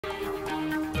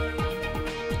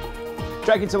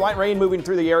Tracking some light rain moving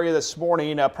through the area this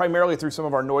morning, primarily through some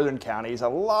of our northern counties. A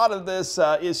lot of this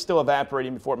is still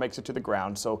evaporating before it makes it to the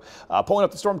ground. So pulling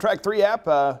up the Storm Track 3 app,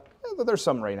 there's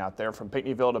some rain out there from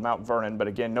Pinckneyville to Mount Vernon. But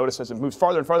again, notice as it moves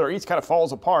farther and farther east, kind of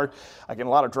falls apart. Again, a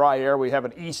lot of dry air. We have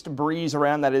an east breeze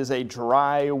around. That is a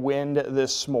dry wind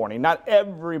this morning. Not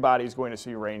everybody's going to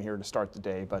see rain here to start the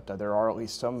day, but there are at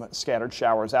least some scattered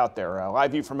showers out there.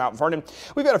 Live view from Mount Vernon.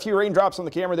 We've got a few raindrops on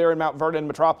the camera there in Mount Vernon.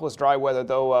 Metropolis dry weather,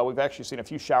 though. We've actually seen a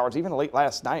few showers even late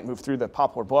last night move through the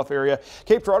Poplar Bluff area.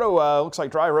 Cape Girardeau looks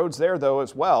like dry roads there, though,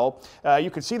 as well.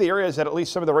 You can see the areas that at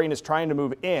least some of the rain is trying to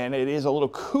move in. It is a little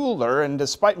cooler, and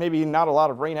despite maybe not a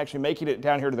lot of rain actually making it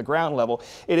down here to the ground level,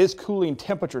 it is cooling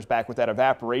temperatures back with that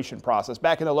evaporation process.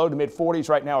 Back in the low to mid 40s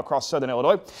right now across southern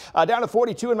Illinois. Down to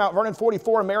 42 in Mount Vernon,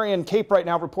 44 in Marion. Cape right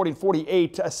now reporting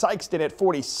 48. Sykeston at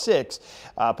 46.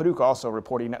 Paducah also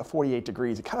reporting 48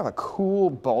 degrees. Kind of a cool,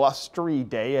 blustery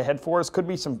day ahead for us. Could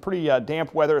be some pretty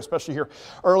damp weather, especially here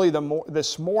early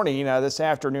this morning. This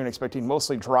afternoon, expecting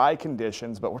mostly dry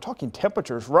conditions, but we're talking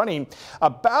temperatures running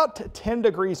about 10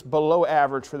 degrees below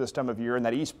average for this time of year, and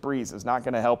that east breeze is not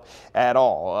going to help at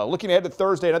all. Looking ahead to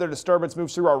Thursday, another disturbance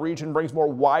moves through our region, brings more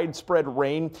widespread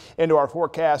rain into our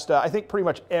forecast. I think pretty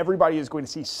much everybody is going to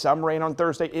see some rain on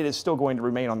Thursday. It is still going to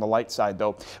remain on the light side,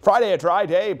 though. Friday, a dry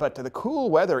day, but the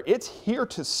cool weather, it's here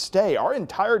to stay. Our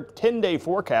entire 10-day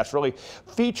forecast really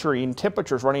featuring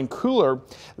temperatures running cooler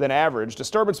than average.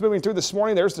 Disturbance moving through this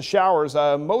morning. There's the showers.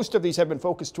 Most of these have been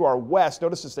focused to our west.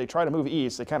 Notice as they try to move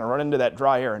east, they kind of run into that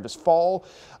dry air and just fall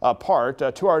apart.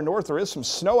 To our north, there is some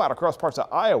snow out across parts of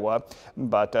Iowa,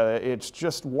 but it's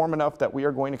just warm enough that we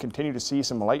are going to continue to see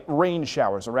some light rain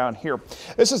showers around here.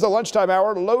 This is the lunchtime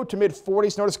hour, low to mid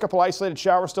 40s. Notice a couple isolated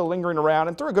showers still lingering around,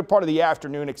 and through a good part of the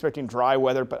afternoon expecting dry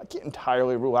weather, but I can't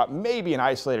entirely rule out maybe an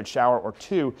isolated shower or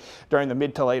two during the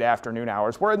mid to late afternoon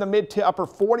hours. We're in the mid to upper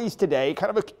 40s today, kind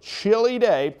of a chilly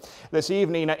day this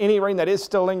evening. Any rain that is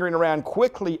still lingering around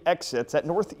quickly exits. That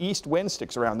northeast wind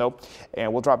sticks around, though,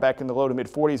 and we'll drop back in the low to mid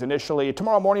 40s initially.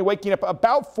 Tomorrow morning, waking up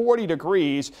about 40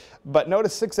 degrees, but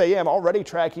notice 6 a.m. already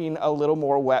tracking a little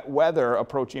more wet weather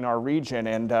approaching our region,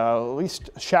 and at least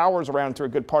showers around through a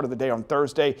good part of the day on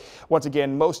Thursday. Once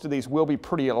again, most of these will be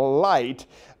pretty light,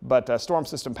 but storm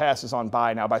system passes on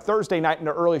by. Now by Thursday night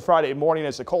into early Friday morning,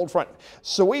 as the cold front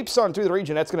sweeps on through the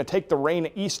region, that's going to take the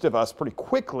rain east of us pretty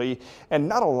quickly, and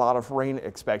not a lot of rain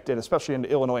expected, especially into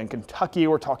Illinois and Kentucky.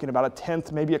 We're talking about a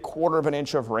tenth, maybe a quarter of an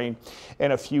inch of rain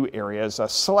in a few areas.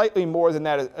 Slightly more than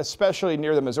that, especially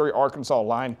near the Missouri-Arkansas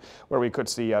line, where we could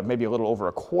see maybe a little over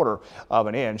a quarter of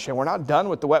an inch. And we're not done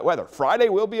with the wet weather. Friday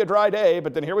will be a dry day,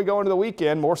 but then here we go into the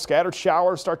weekend. More scattered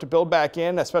showers start to build back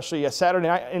in, especially Saturday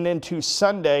night and into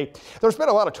Sunday. There's been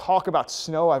a lot of talk about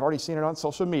snow. I've already seen it on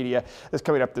social media that's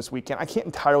coming up this weekend. I can't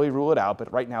entirely rule it out,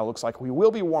 but right now it looks like we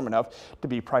will be warm enough to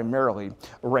be primarily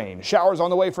rain. Showers on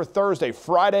the way for Thursday.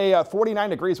 Friday, 49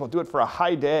 degrees. We'll do it for a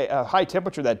high day, high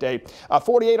temperature that day.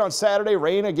 48 on Saturday.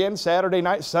 Rain again Saturday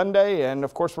night, Sunday, and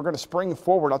of course we're going to spring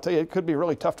forward. I'll tell you, it could be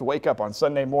really tough to wake up on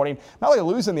Sunday morning. Not only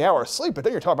losing the hour of sleep, but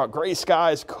then you're talking about gray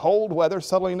skies, cold weather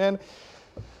settling in.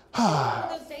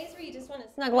 Those days where you just want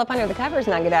to snuggle up under the covers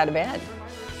and not get out of bed.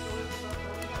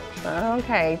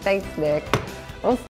 Okay, thanks, Nick. We'll